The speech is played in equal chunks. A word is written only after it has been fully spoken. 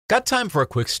Got time for a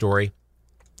quick story?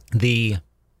 The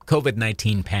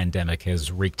COVID-19 pandemic has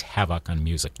wreaked havoc on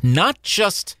music. Not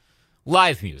just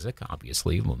live music,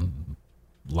 obviously.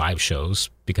 Live shows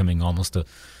becoming almost a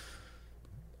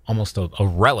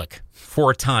relic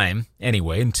for a time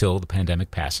anyway, until the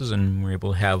pandemic passes and we're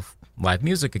able to have live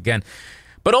music again.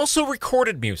 But also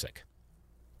recorded music.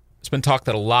 It's been talked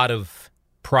that a lot of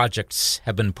projects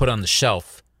have been put on the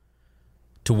shelf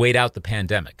to wait out the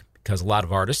pandemic because a lot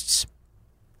of artists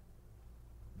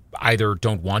either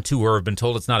don't want to or have been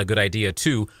told it's not a good idea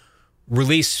to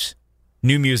release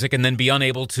new music and then be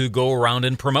unable to go around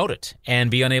and promote it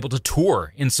and be unable to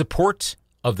tour in support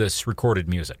of this recorded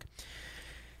music.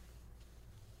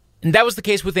 And that was the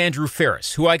case with Andrew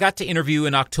Farriss, who I got to interview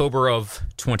in October of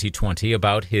 2020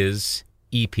 about his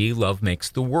EP, Love Makes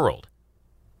the World.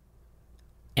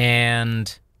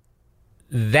 And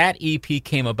that EP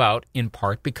came about in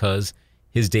part because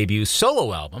his debut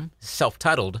solo album,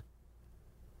 self-titled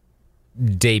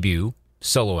debut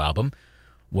solo album,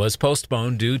 was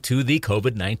postponed due to the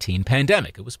COVID-19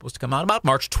 pandemic. It was supposed to come out about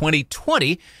March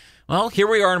 2020. Well, here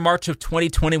we are in March of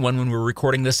 2021 when we're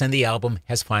recording this, and the album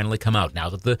has finally come out. Now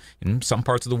that in some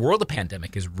parts of the world, the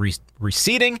pandemic is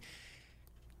receding,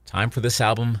 time for this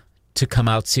album to come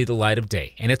out, see the light of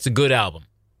day. And it's a good album.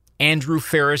 Andrew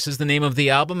Farriss is the name of the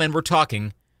album, and we're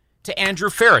talking to Andrew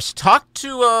Farriss.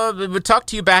 We talked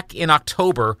to you back in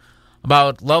October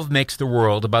about Love Makes the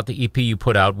World, about the EP you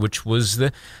put out, which was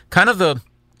the kind of an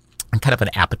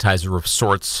appetizer of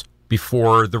sorts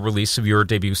before the release of your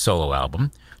debut solo album,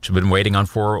 which you've been waiting on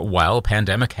for a while. A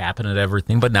pandemic happened and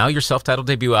everything, but now your self-titled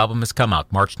debut album has come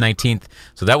out March 19th.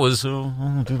 So that was,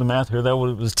 I'll do the math here, that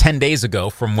was 10 days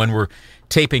ago from when we're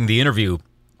taping the interview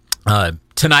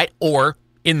tonight, or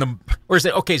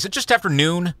is it just after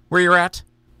noon where you're at?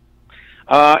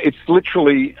 It's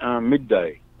literally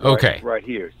midday. Okay. Right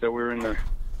here. So we're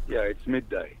it's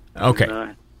midday. Okay.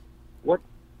 And,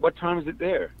 what time is it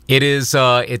there? It is,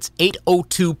 it's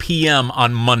 8:02 p.m.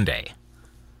 on Monday.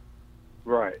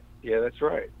 Right. Yeah, that's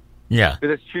right. Yeah.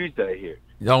 But it's Tuesday here.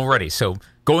 Already. So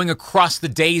going across the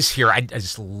days here, I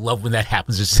just love when that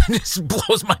happens. It just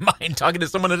blows my mind talking to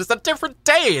someone that it's a different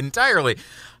day entirely.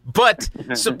 But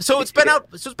so it's been out.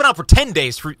 So it's been out for 10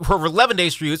 days for 11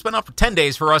 days for you. It's been out for 10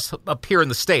 days for us up here in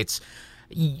the States.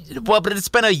 Well, but it's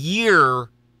been a year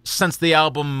since the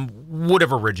album would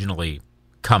have originally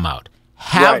come out.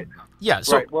 Right. Yeah.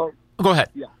 So right. Well, go ahead.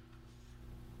 Yeah.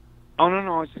 Oh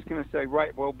no, I was just going to say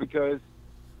right. Well, because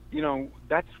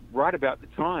that's right about the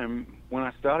time when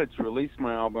I started to release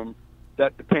my album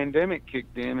that the pandemic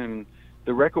kicked in, and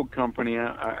the record company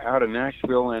out of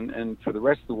Nashville and for the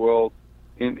rest of the world,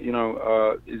 is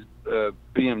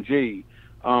BMG.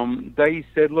 They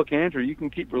said, "Look, Andrew, you can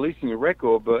keep releasing your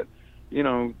record, but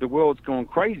the world's going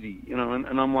crazy."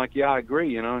 And I'm like, "Yeah, I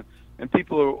agree." And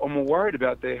people are more worried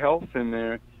about their health and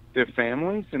their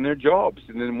families and their jobs,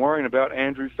 and then worrying about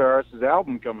Andrew Farriss's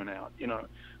album coming out.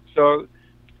 So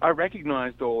I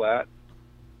recognized all that,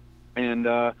 and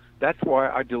that's why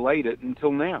I delayed it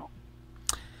until now.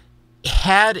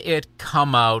 Had it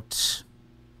come out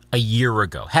a year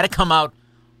ago, had it come out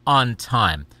on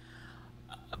time,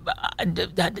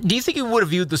 do you think you would have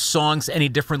viewed the songs any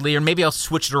differently? Or maybe I'll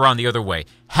switch it around the other way.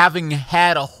 Having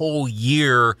had a whole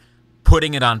year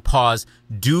putting it on pause,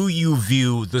 do you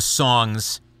view the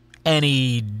songs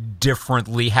any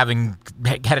differently, having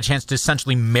had a chance to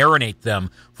essentially marinate them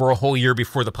for a whole year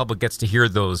before the public gets to hear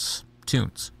those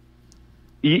tunes?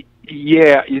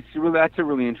 Yeah, that's a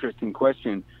really interesting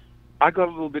question. I got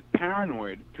a little bit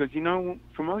paranoid because,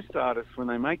 for most artists, when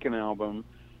they make an album,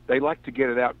 they like to get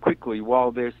it out quickly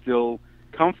while they're still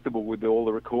comfortable with all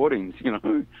the recordings,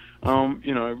 because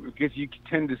you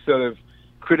tend to sort of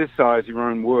criticize your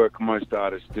own work, most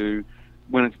artists do,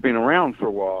 when it's been around for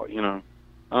a while,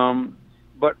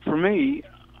 But for me,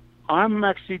 I'm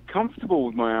actually comfortable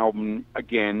with my album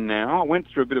again now. I went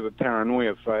through a bit of a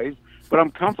paranoia phase, but I'm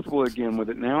comfortable again with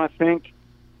it now, I think.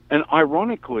 And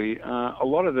ironically, a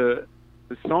lot of the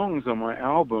songs on my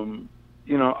album,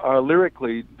 are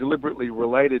lyrically, deliberately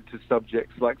related to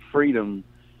subjects like freedom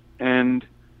and,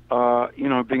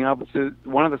 being able to,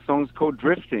 one of the songs called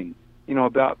Drifting,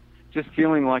 about just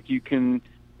feeling like you can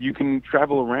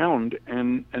travel around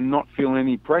and not feel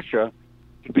any pressure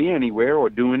to be anywhere or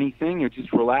do anything. You're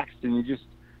just relaxed, and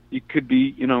you could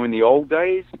be, in the old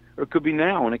days, or it could be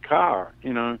now in a car,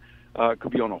 it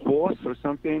could be on a horse or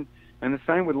something. And the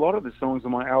same with a lot of the songs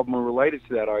on my album are related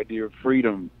to that idea of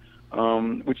freedom,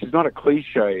 which is not a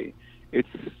cliche. It's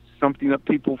something that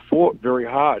people fought very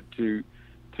hard to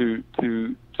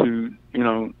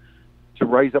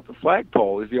raise up the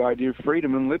flagpole, is the idea of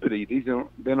freedom and liberty.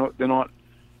 They're not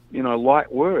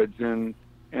light words, and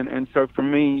so for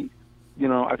me,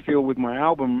 I feel with my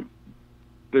album,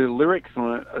 the lyrics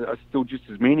on it are still just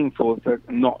as meaningful, if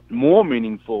not more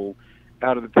meaningful,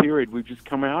 out of the period we've just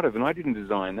come out of. And I didn't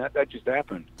design that; that just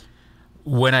happened.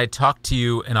 When I talked to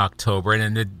you in October,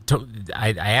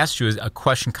 I asked you a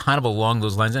question kind of along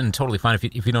those lines, and totally fine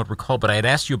if you don't recall, but I had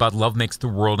asked you about Love Makes the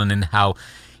World and how,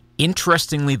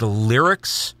 interestingly, the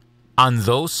lyrics on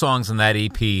those songs on that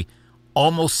EP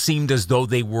almost seemed as though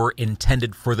they were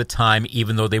intended for the time,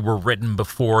 even though they were written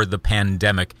before the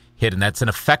pandemic hit. And that's an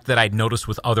effect that I'd noticed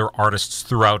with other artists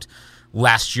throughout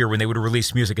last year when they would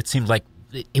release music. It seemed like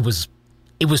it was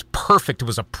perfect. It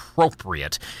was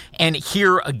appropriate. And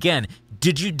here again,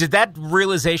 did that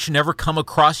realization ever come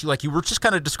across you, like you were just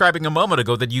kind of describing a moment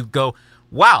ago, that you go,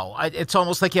 wow, it's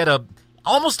almost like you had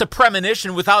almost a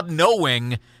premonition without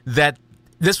knowing that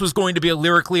this was going to be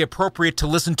lyrically appropriate to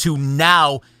listen to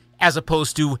now, as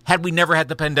opposed to had we never had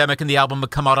the pandemic and the album had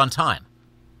come out on time?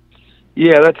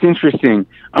 Yeah, that's interesting.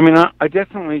 I mean, I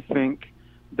definitely think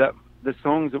that the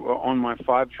songs that were on my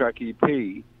 5-track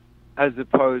EP, as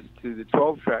opposed to the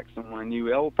 12 tracks on my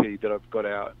new LP that I've got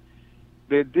out,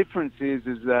 the difference is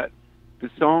that the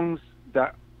songs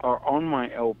that are on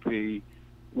my LP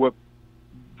were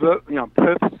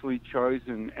purposely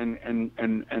chosen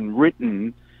and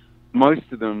written, most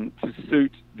of them, to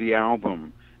suit the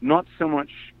album. Not so much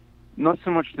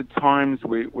the times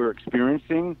we're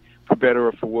experiencing, for better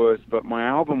or for worse, but my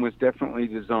album was definitely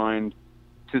designed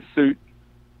to suit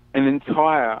an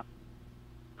entire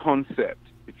concept.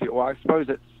 I suppose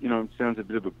that's, it sounds a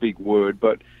bit of a big word,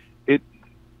 but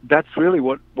that's really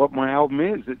what my album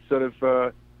is. It's sort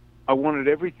of, I wanted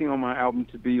everything on my album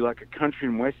to be like a country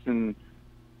and western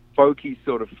folky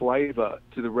sort of flavor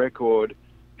to the record,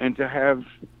 and to have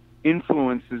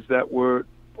influences that were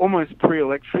almost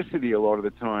pre-electricity a lot of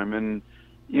the time. And,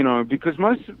 because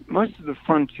most of the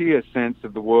frontier sense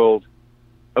of the world,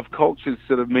 of cultures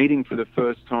sort of meeting for the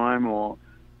first time, or,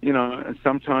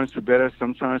 sometimes for better,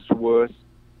 sometimes for worse.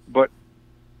 But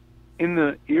in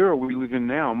the era we live in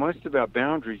now, most of our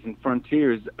boundaries and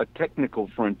frontiers are technical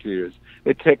frontiers.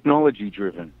 They're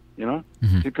technology-driven,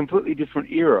 Mm-hmm. It's a completely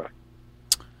different era.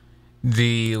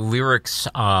 The lyrics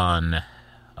on...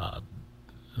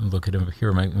 look at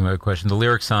here, my question. The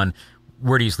lyrics on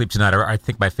Where Do You Sleep Tonight are, I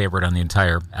think, my favorite on the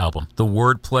entire album. The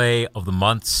wordplay of the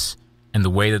months and the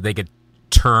way that they get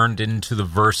turned into the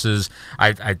verses.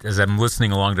 As I'm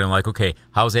listening along, I'm like, okay,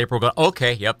 how's April going?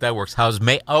 Okay, yep, that works. How's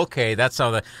May? Okay, that's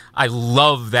how that. I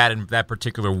love that in that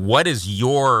particular. What is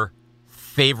your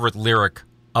favorite lyric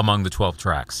among the 12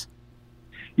 tracks?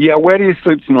 Yeah, Where Do You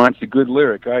Sleep Tonight's a good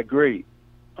lyric. I agree.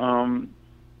 I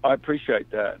appreciate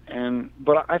that.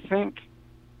 But I think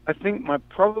my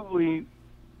probably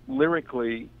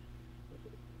lyrically,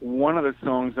 one of the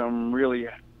songs I'm really,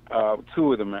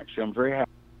 two of them actually, I'm very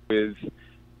happy with,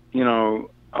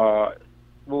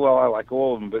 well, I like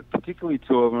all of them, but particularly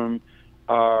two of them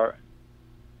are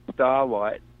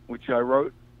Starlight, which I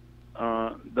wrote.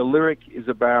 The lyric is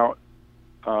about,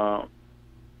 I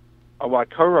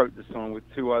co-wrote the song with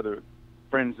two other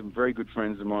friends and very good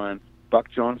friends of mine,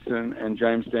 Buck Johnson and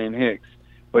James Dean Hicks.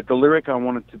 But the lyric I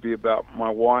wanted to be about my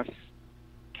wife's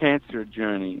cancer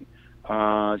journey.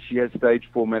 She has stage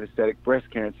 4 metastatic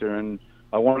breast cancer, and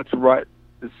I wanted to write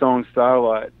the song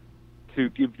Starlight to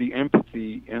give the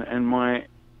empathy and my,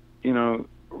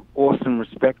 awesome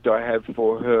respect I have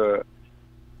for her.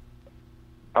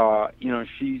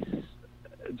 She's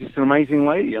just an amazing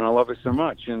lady, and I love her so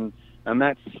much. And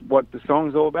that's what the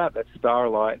song's all about. That's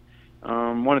Starlight.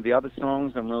 One of the other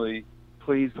songs, I'm really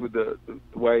pleased with the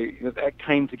way that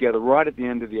came together right at the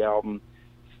end of the album.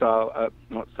 Not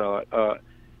Starlight.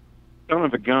 Son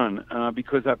of a Gun,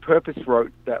 because I purpose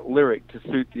wrote that lyric to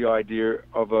suit the idea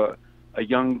of a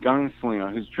young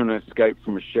gunslinger who's trying to escape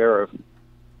from a sheriff,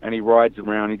 and he rides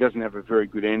around. He doesn't have a very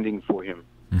good ending for him.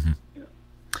 Mm-hmm. Yeah.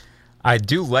 I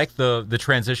do like the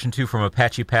transition, too, from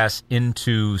Apache Pass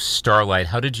into Starlight.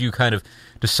 How did you kind of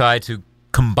decide to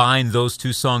combine those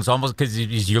two songs? Almost because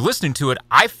as you're listening to it,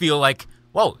 I feel like,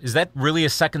 whoa, is that really a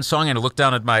second song? And I look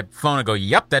down at my phone and go,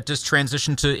 yep, that just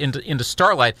transitioned into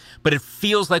Starlight. But it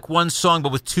feels like one song,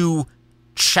 but with two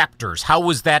chapters. How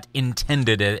was that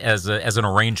intended as an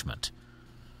arrangement?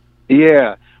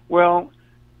 Yeah, well,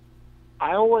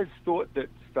 I always thought that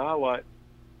Starlight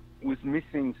was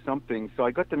missing something, so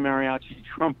I got the mariachi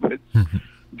trumpets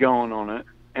going on it,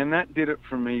 and that did it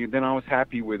for me. Then I was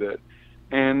happy with it.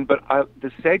 But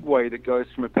the segue that goes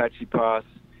from Apache Pass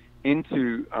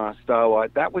into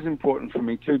Starlight, that was important for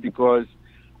me too, because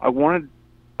I wanted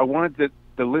the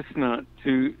listener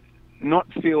to not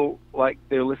feel like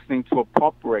they're listening to a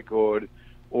pop record,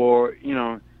 or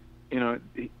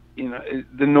the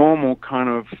normal kind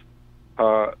of,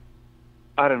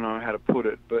 I don't know how to put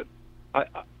it, but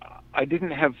I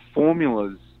didn't have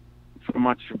formulas for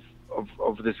much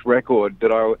of this record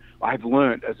that I've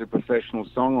learnt as a professional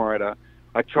songwriter.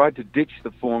 I tried to ditch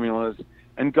the formulas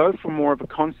and go for more of a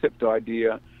concept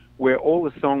idea where all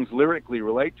the songs lyrically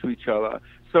relate to each other.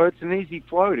 So it's an easy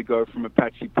flow to go from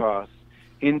Apache Pass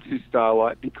into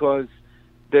Starlight because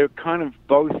they're kind of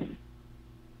both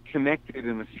connected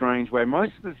in a strange way.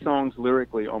 Most of the songs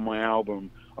lyrically on my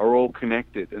album are all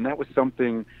connected, and that was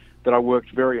something that I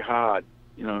worked very hard,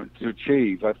 to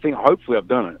achieve. I think hopefully I've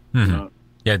done it. Mm-hmm.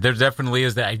 Yeah, there definitely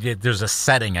is that. There's a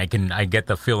setting. I get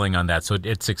the feeling on that. So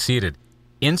it succeeded.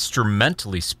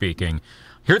 Instrumentally speaking,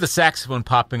 hear the saxophone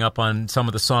popping up on some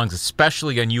of the songs,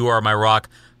 especially on "You Are My Rock."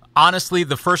 Honestly,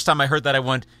 the first time I heard that, I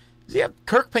went, "Yeah,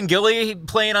 Kirk Pengilly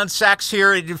playing on sax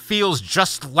here. It feels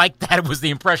just like that." It was the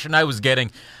impression I was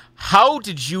getting. How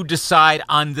did you decide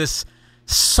on this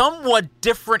somewhat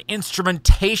different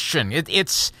instrumentation?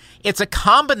 It's a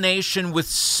combination with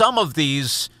some of the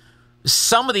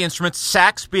instruments,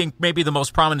 sax being maybe the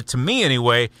most prominent to me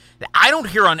anyway, I don't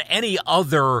hear on any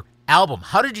other album.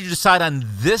 How did you decide on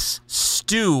this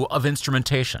stew of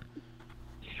instrumentation?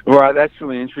 Right, that's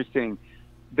really interesting.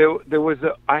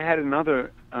 I had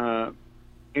another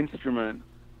instrument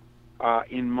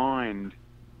in mind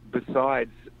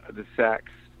besides the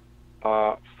sax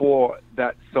for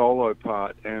that solo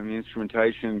part and the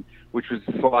instrumentation, which was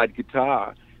slide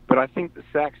guitar. But I think the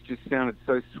sax just sounded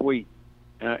so sweet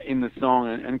in the song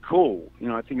and cool.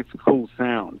 I think it's a cool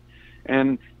sound.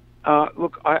 And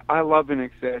look, I love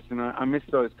INXS, and I miss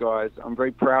those guys. I'm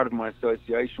very proud of my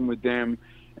association with them,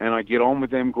 and I get on with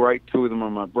them great. Two of them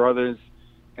are my brothers.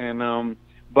 And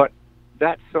but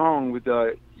that song with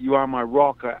 "You Are My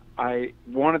Rock," I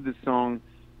wanted the song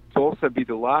to also be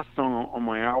the last song on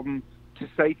my album, to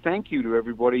say thank you to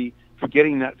everybody for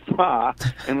getting that far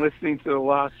and listening to the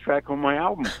last track on my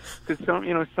album. Because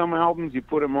some albums, you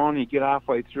put them on, you get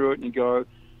halfway through it, and you go,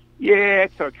 yeah,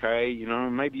 it's okay,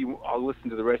 maybe I'll listen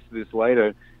to the rest of this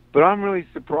later. But I'm really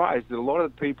surprised that a lot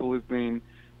of the people who've been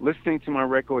listening to my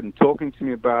record and talking to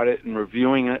me about it and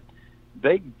reviewing it,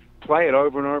 they play it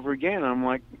over and over again. I'm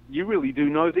like, you really do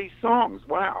know these songs.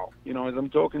 Wow. As I'm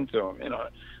talking to them,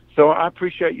 So I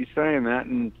appreciate you saying that.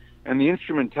 And the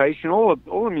instrumentation, all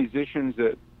the musicians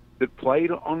that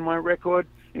played on my record,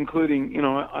 including,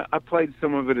 I played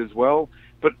some of it as well.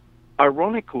 But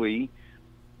ironically,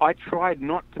 I tried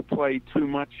not to play too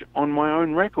much on my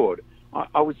own record.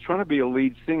 I was trying to be a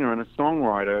lead singer and a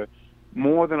songwriter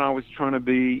more than I was trying to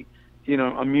be,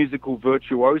 a musical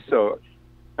virtuoso.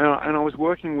 And I was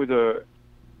working with a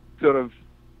sort of,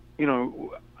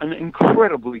 an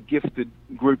incredibly gifted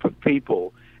group of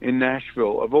people in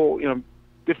Nashville of all,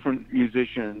 different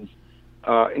musicians,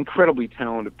 incredibly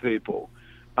talented people.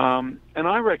 And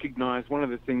I recognize one of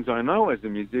the things I know as a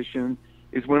musician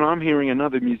is when I'm hearing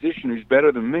another musician who's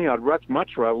better than me, I'd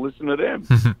much rather listen to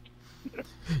them.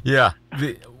 Yeah.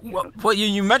 Well,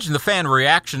 you mentioned the fan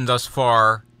reaction thus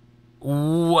far.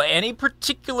 Any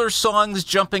particular songs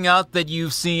jumping out that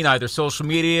you've seen, either social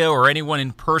media or anyone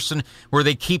in person, where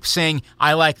they keep saying,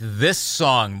 "I like this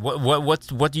song"?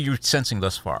 What are you sensing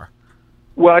thus far?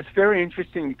 Well, it's very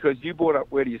interesting because you brought up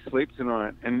 "Where Do You Sleep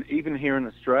Tonight," and even here in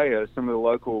Australia, some of the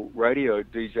local radio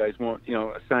DJs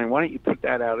are saying, "Why don't you put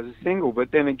that out as a single?"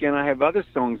 But then again, I have other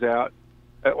songs out.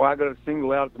 Well, I got a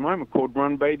single out at the moment called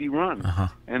 "Run Baby Run,"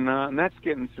 and that's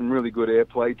getting some really good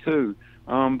airplay too.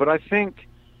 But I think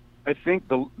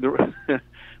the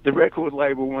the record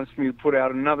label wants me to put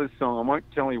out another song. I won't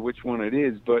tell you which one it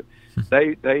is, but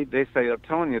they say, "I'm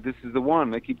telling you, this is the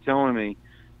one." They keep telling me,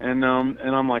 and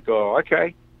I'm like, "Oh,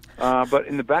 okay." But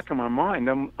in the back of my mind,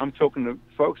 I'm talking to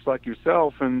folks like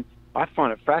yourself, and I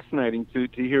find it fascinating to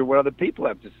hear what other people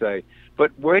have to say.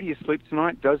 But "Where Do You Sleep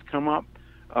Tonight" does come up.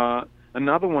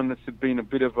 Another one that's been a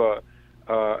bit of a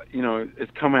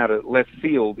it's come out of left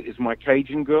field is "My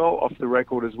Cajun Girl" off the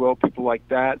record as well. People like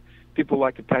that. People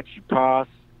like Apache Pass.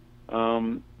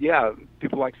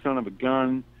 People like "Son of a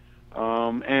Gun."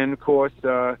 And of course,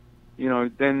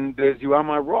 then there's "You Are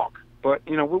My Rock." But,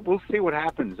 we'll see what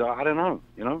happens. I don't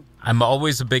know, I'm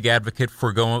always a big advocate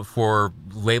for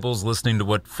labels listening to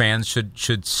what fans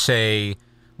should say,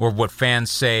 or what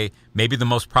fans say. Maybe the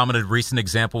most prominent recent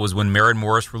example was when Maren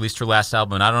Morris released her last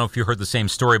album. And I don't know if you heard the same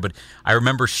story, but I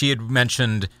remember she had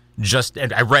mentioned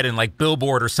and I read in like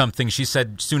Billboard or something, she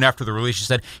said soon after the release, she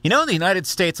said, in the United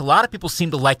States, a lot of people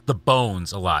seem to like the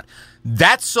Bones a lot.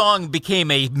 That song became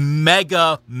a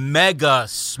mega, mega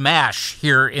smash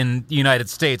here in the United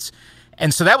States.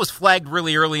 And so that was flagged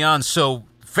really early on. So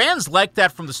fans liked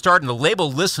that from the start, and the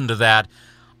label listened to that.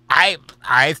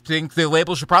 I think the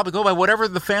label should probably go by whatever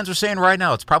the fans are saying right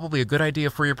now. It's probably a good idea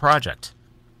for your project.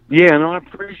 Yeah, and I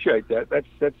appreciate that.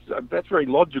 That's very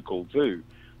logical too.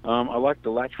 I like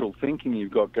the lateral thinking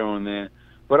you've got going there.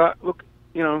 But look,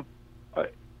 I'm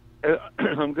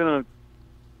going to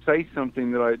say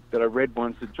something that I read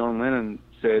once that John Lennon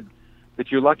said,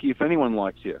 that you're lucky if anyone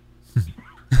likes you.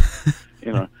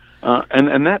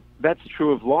 And that's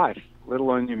true of life, let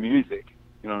alone your music.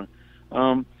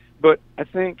 But I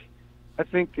think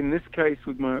in this case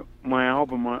with my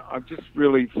album, I'm just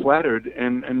really flattered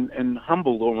and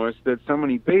humbled almost that so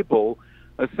many people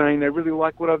are saying they really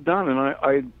like what I've done, and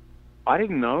I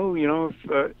didn't know,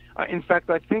 in fact,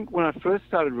 I think when I first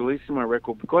started releasing my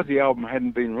record, because the album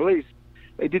hadn't been released,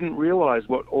 they didn't realize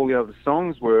what all the other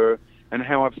songs were and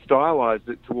how I've stylized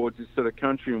it towards this sort of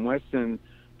country and western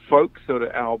folk sort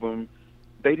of album.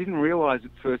 They didn't realize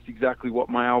at first exactly what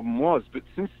my album was, but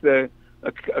since a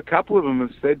couple of them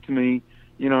have said to me,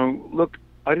 look,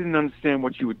 I didn't understand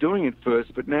what you were doing at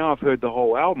first, but now I've heard the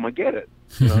whole album, I get it.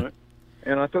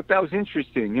 And I thought that was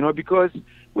interesting, because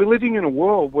we're living in a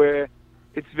world where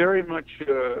it's very much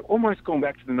almost going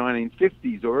back to the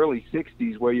 1950s or early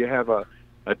 60s, where you have a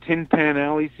Tin Pan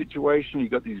Alley situation.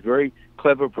 You've got these very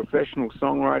clever professional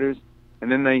songwriters,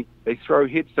 and then they throw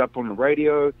hits up on the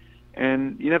radio,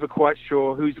 and you're never quite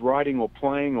sure who's writing or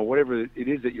playing or whatever it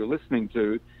is that you're listening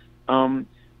to.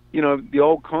 The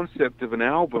old concept of an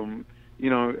album,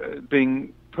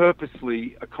 being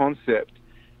purposely a concept,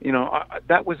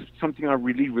 that was something I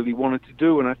really, really wanted to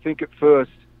do. And I think at first,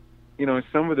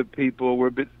 some of the people were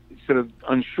a bit sort of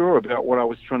unsure about what I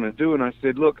was trying to do. And I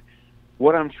said, look,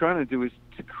 what I'm trying to do is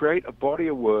to create a body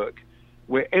of work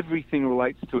where everything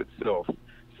relates to itself.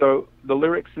 So the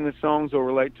lyrics in the songs all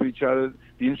relate to each other.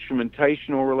 The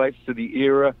instrumentation all relates to the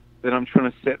era that I'm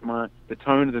trying to set the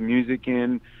tone of the music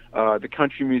in, the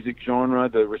country music genre,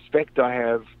 the respect I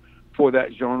have for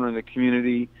that genre in the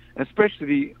community, and especially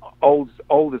the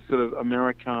older sort of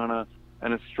Americana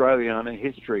and Australiana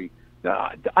history.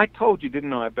 I told you,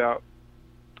 didn't I, about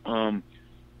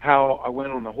how I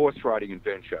went on the horse riding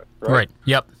adventure, right? Right,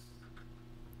 yep.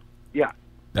 Yeah.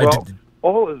 Well,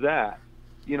 all of that,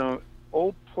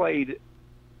 all played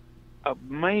a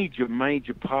major,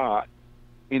 major part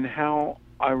in how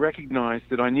I recognized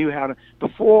that I knew how to...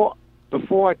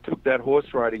 Before I took that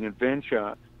horse riding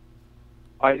adventure,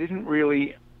 I didn't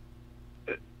really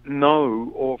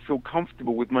know or feel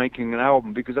comfortable with making an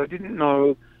album because I didn't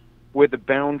know where the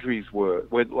boundaries were,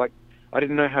 I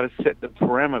didn't know how to set the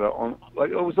parameter on.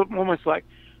 It was almost like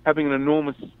having an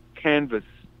enormous canvas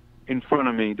in front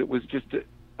of me that was just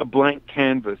a blank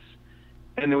canvas,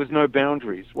 and there was no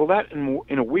boundaries. Well, that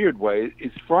in a weird way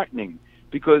is frightening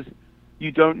because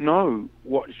you don't know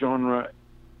what genre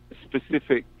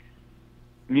specific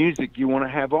music you want to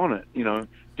have on it.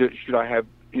 Should I have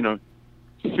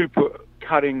super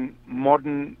cutting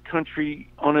modern country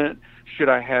on it? Should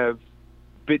I have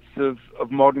bits of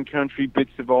modern country,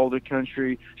 bits of older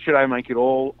country? Should I make it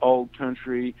all old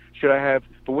country? But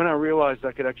when I realized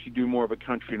I could actually do more of a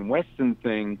country and western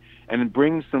thing and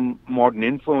bring some modern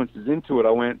influences into it,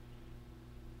 I went,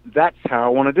 that's how I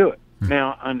want to do it.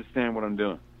 Now I understand what I'm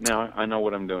doing. Now I know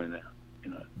what I'm doing now.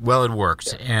 Well, it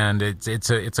works, and it's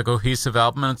a cohesive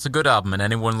album, and it's a good album, and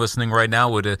anyone listening right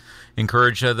now would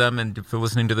encourage them, and if they're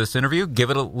listening to this interview, give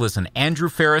it a listen. Andrew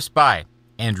Farriss by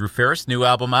Andrew Farriss, new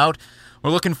album out. We're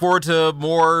looking forward to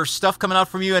more stuff coming out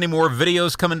from you, any more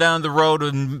videos coming down the road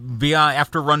and beyond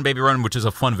after Run Baby Run, which is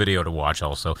a fun video to watch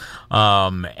also.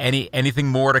 Anything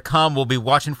more to come, we'll be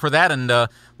watching for that, and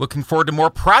looking forward to more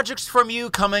projects from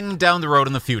you coming down the road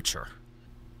in the future.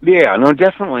 Yeah, no,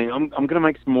 definitely. I'm going to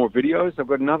make some more videos. I've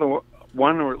got another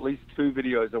one or at least 2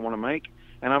 videos I want to make,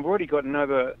 and I've already got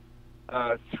another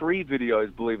 3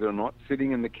 videos, believe it or not,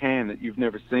 sitting in the can that you've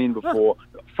never seen before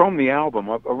from the album.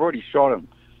 I've already shot them,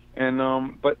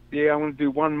 and but yeah, I want to do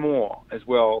one more as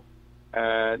well.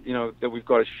 That we've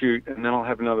got to shoot, and then I'll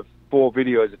have another 4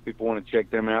 videos if people want to check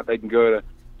them out. They can go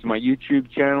to my YouTube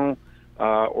channel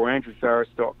or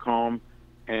andrewfarriss.com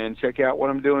and check out what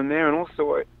I'm doing there, and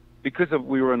also. Because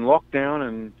we were in lockdown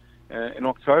and in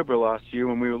October last year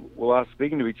when we were last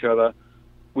speaking to each other,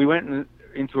 we went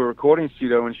into a recording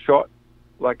studio and shot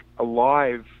like a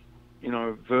live,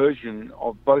 version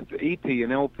of both the EP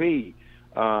and LP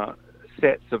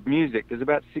sets of music. There's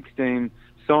about 16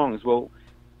 songs. Well,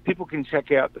 people can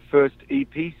check out the first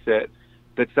EP set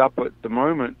that's up at the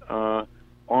moment on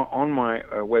my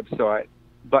website.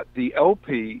 But the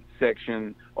LP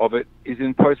section of it is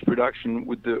in post-production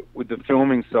with the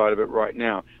filming side of it right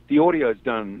now. The audio's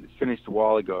done; it's finished a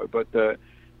while ago. But the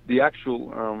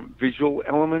actual visual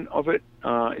element of it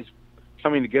is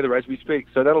coming together as we speak.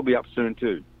 So that'll be up soon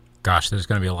too. Gosh, there's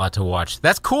going to be a lot to watch.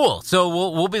 That's cool. So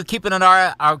we'll be keeping an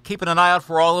eye out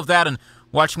for all of that and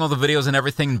watching all the videos and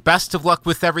everything. Best of luck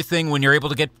with everything when you're able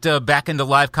to get back into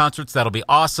live concerts. That'll be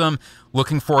awesome.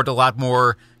 Looking forward to a lot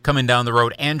more coming down the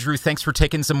road. Andrew, thanks for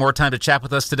taking some more time to chat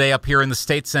with us today up here in the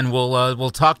States, and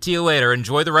we'll talk to you later.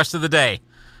 Enjoy the rest of the day.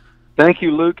 Thank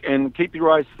you, Luke, and keep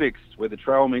your eyes fixed where the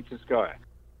trail meets the sky.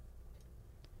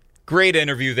 Great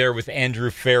interview there with Andrew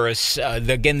Farriss.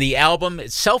 Again, the album,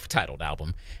 it's self-titled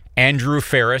album, Andrew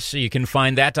Farriss. You can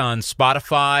find that on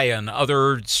Spotify and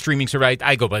other streaming services.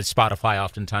 I go by Spotify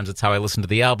oftentimes. That's how I listen to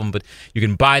the album. But you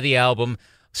can buy the album,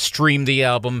 stream the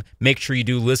album. Make sure you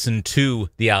do listen to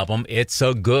the album. It's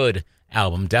a good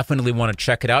album. Definitely want to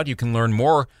check it out. You can learn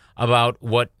more about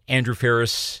what Andrew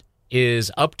Farriss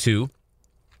is up to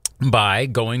by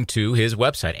going to his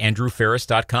website,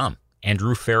 andrewfarriss.com.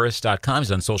 andrewfarriss.com.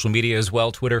 He's on social media as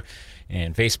well, Twitter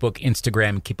and Facebook,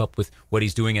 Instagram. Keep up with what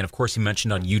he's doing. And, of course, he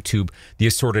mentioned on YouTube the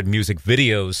assorted music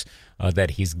videos that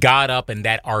he's got up and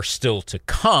that are still to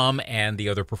come, and the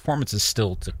other performances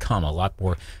still to come. A lot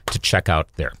more to check out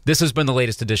there. This has been the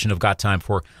latest edition of Got Time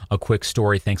for a Quick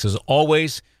Story. Thanks, as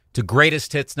always, to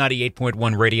Greatest Hits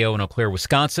 98.1 Radio in Eau Claire,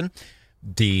 Wisconsin,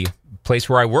 the place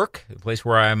where I work, the place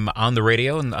where I'm on the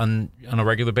radio and on a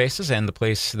regular basis, and the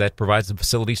place that provides the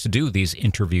facilities to do these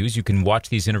interviews. You can watch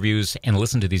these interviews and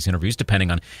listen to these interviews, depending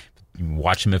on,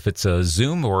 watch them if it's a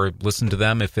Zoom, or listen to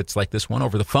them if it's like this one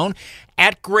over the phone,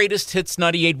 at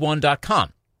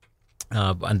greatesthits981.com.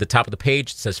 On the top of the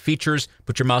page, it says features.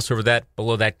 Put your mouse over that.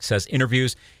 Below that says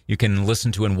interviews. You can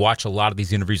listen to and watch a lot of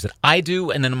these interviews that I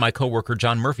do, and then my coworker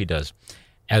John Murphy does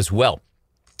as well.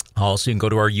 Also, you can go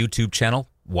to our YouTube channel,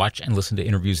 watch and listen to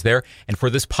interviews there. And for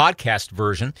this podcast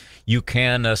version, you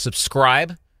can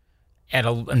subscribe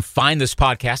and find this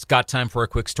podcast, Got Time for a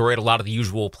Quick Story, at a lot of the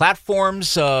usual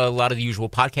platforms, a lot of the usual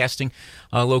podcasting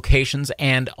locations,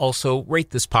 and also rate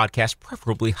this podcast,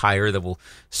 preferably higher, that will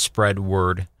spread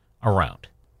word around.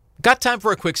 Got Time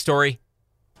for a Quick Story.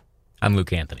 I'm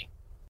Luke Anthony.